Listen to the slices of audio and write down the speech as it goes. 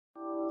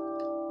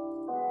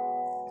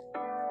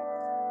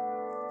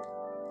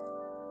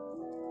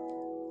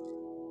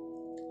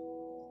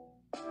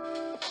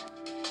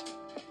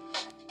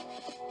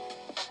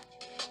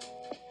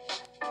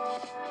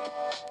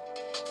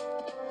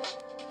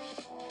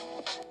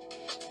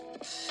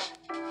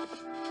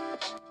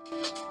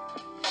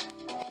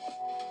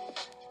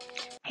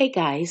Hey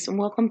guys, and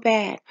welcome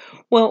back.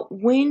 Well,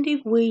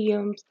 Wendy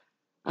Williams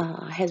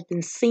has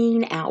been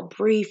seen out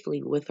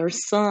briefly with her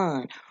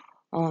son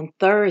on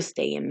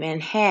Thursday in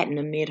Manhattan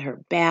amid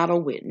her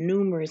battle with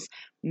numerous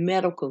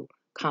medical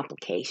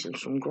complications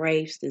from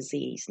Graves'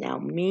 disease. Now,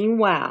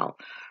 meanwhile,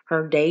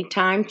 her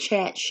daytime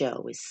chat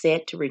show is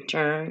set to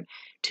return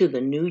to the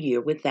new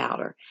year without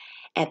her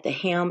at the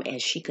helm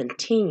as she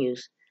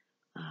continues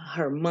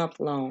her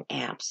month-long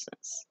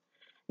absence.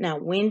 Now,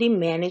 Wendy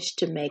managed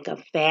to make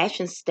a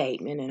fashion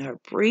statement in her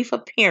brief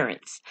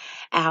appearance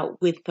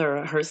out with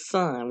her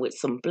son with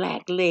some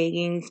black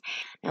leggings.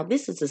 Now,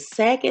 this is the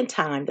second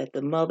time that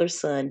the mother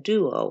son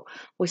duo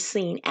was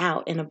seen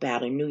out and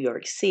about in New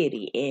York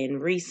City in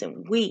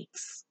recent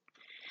weeks.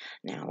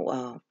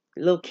 Now,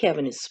 little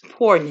Kevin is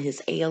supporting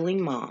his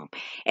ailing mom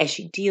as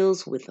she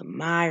deals with a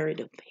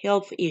myriad of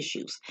health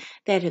issues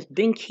that have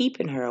been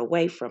keeping her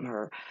away from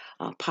her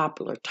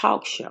popular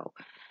talk show.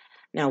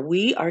 Now,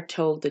 we are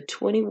told the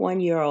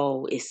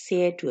 21-year-old is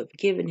said to have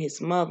given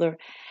his mother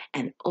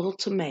an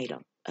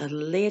ultimatum,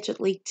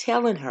 allegedly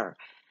telling her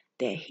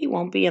that he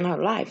won't be in her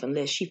life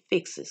unless she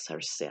fixes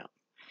herself.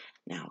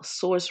 Now, a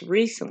source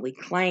recently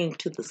claimed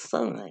to The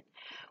Sun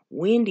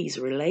Wendy's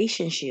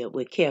relationship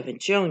with Kevin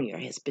Jr.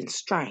 has been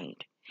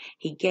strained.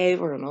 He gave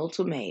her an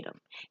ultimatum.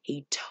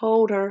 He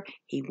told her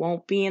he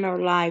won't be in her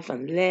life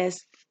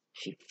unless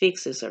she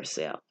fixes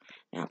herself.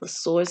 Now, the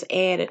source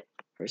added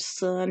her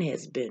son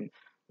has been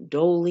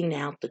doling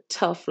out the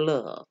tough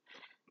love,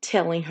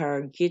 telling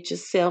her, "Get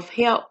yourself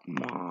help,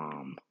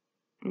 Mom."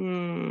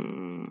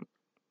 Mm.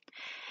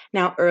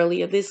 Now,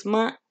 earlier this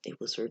month, it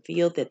was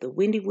revealed that the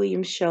Wendy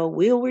Williams Show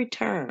will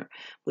return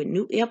with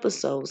new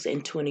episodes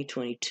in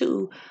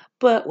 2022,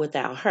 but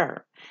without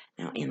her.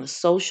 Now, in a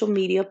social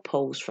media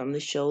post from the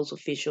show's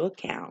official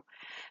account,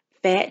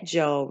 Fat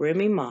Joe,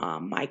 Remy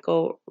Ma,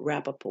 Michael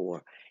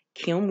Rappaport,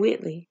 Kim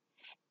Whitley,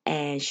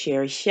 and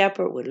Sherri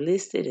Shepherd were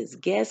listed as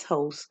guest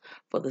hosts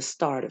for the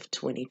start of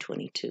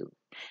 2022.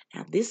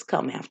 Now, this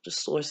come after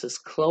sources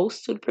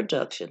close to the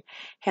production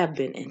have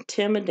been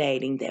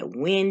intimidating that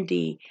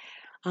Wendy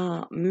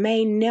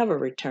may never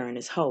return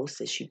as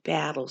host as she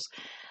battles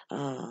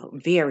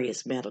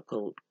various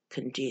medical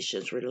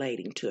conditions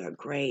relating to her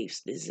Graves'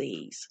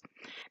 disease.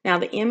 Now,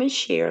 the image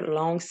shared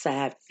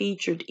alongside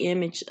featured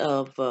image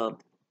of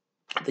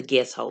the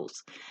guest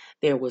host.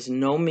 There was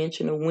no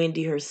mention of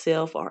Wendy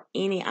herself or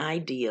any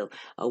idea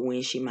of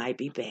when she might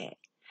be back.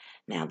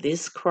 Now,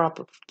 this crop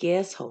of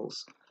guest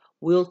hosts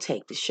will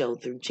take the show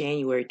through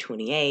January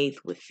 28th,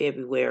 with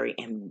February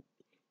and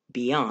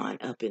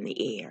beyond up in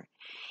the air.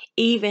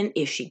 Even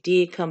if she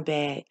did come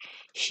back,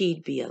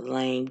 she'd be a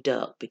lame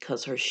duck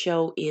because her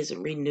show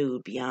isn't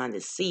renewed beyond the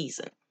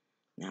season.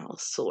 Now, a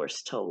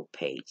source told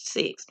Page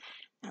Six.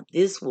 Now,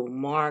 this will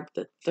mark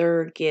the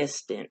third guest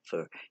stint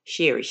for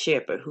Sherri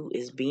Shepherd, who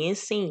is being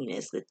seen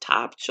as the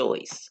top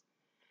choice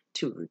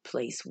to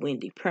replace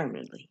Wendy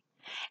permanently.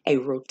 A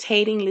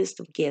rotating list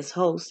of guest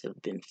hosts have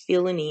been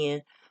filling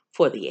in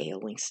for the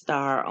ailing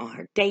star on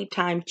her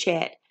daytime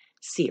chat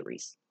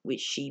series, which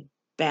she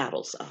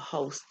battles a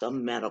host of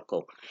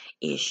medical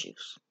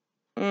issues.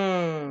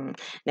 Now,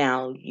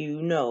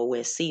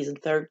 as season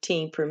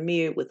 13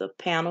 premiered with a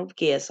panel of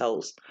guest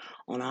hosts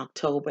on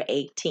October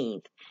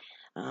 18th,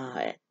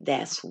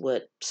 that's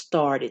what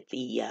started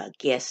the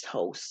guest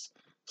hosts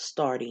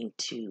starting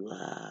to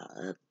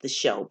the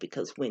show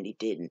because Wendy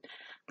didn't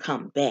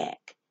come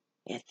back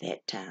at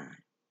that time.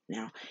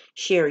 Now,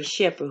 Sherri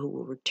Shepherd, who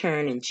will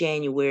return in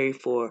January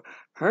for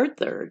her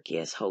third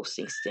guest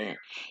hosting stint,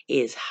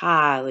 is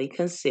highly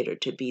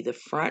considered to be the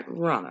front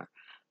runner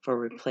for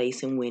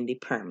replacing Wendy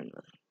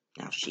permanently.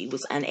 Now, she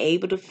was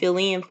unable to fill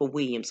in for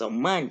Williams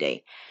on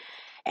Monday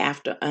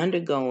after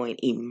undergoing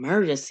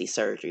emergency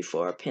surgery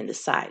for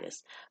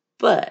appendicitis,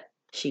 but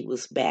she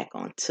was back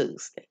on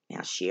Tuesday.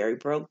 Now, Sherri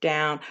broke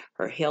down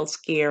her health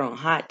scare on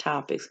Hot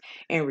Topics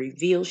and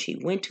revealed she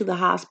went to the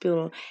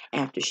hospital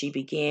after she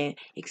began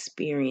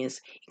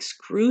experiencing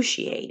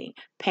excruciating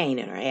pain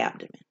in her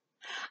abdomen.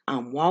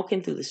 I'm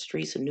walking through the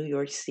streets of New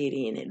York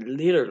City, and it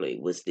literally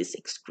was this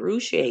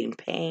excruciating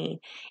pain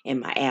in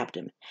my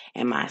abdomen.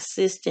 And my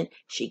assistant,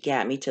 she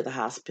got me to the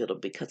hospital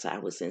because I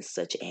was in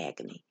such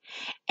agony.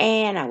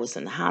 And I was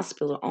in the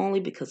hospital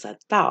only because I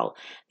thought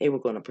they were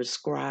going to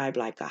prescribe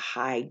like a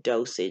high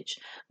dosage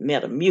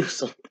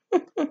Metamucil.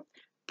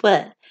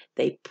 But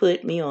they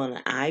put me on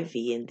an IV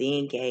and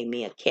then gave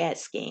me a CAT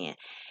scan.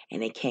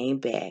 And they came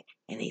back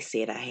and they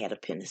said I had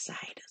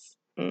appendicitis.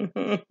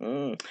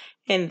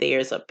 And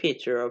there's a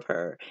picture of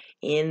her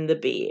in the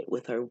bed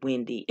with her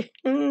Wendy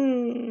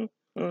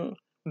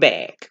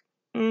back.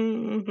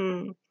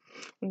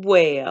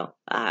 Well,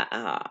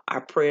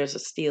 our prayers are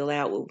still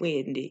out with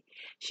Wendy.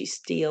 She's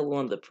still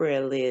on the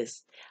prayer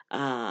list.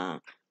 Uh,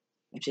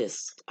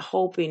 just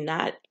hoping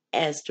not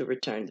as to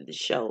return to the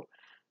show,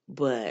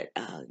 but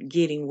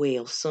getting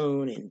well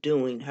soon and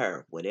doing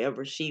her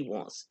whatever she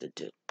wants to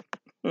do.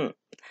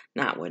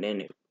 Not what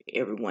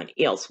everyone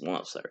else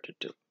wants her to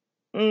do.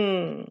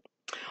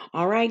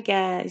 All right,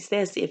 guys,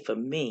 that's it for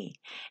me.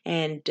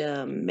 And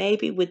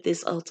maybe with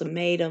this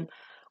ultimatum,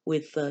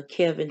 with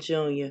Kevin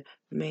Jr.,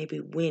 maybe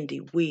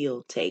Wendy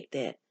will take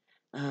that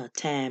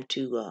time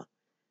to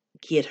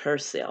get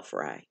herself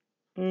right.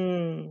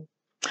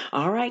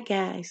 All right,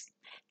 guys.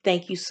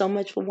 Thank you so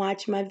much for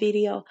watching my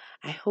video.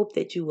 I hope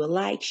that you will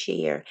like,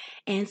 share,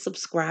 and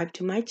subscribe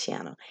to my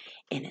channel.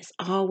 And as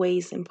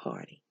always, in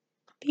party,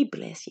 be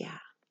blessed,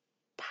 y'all.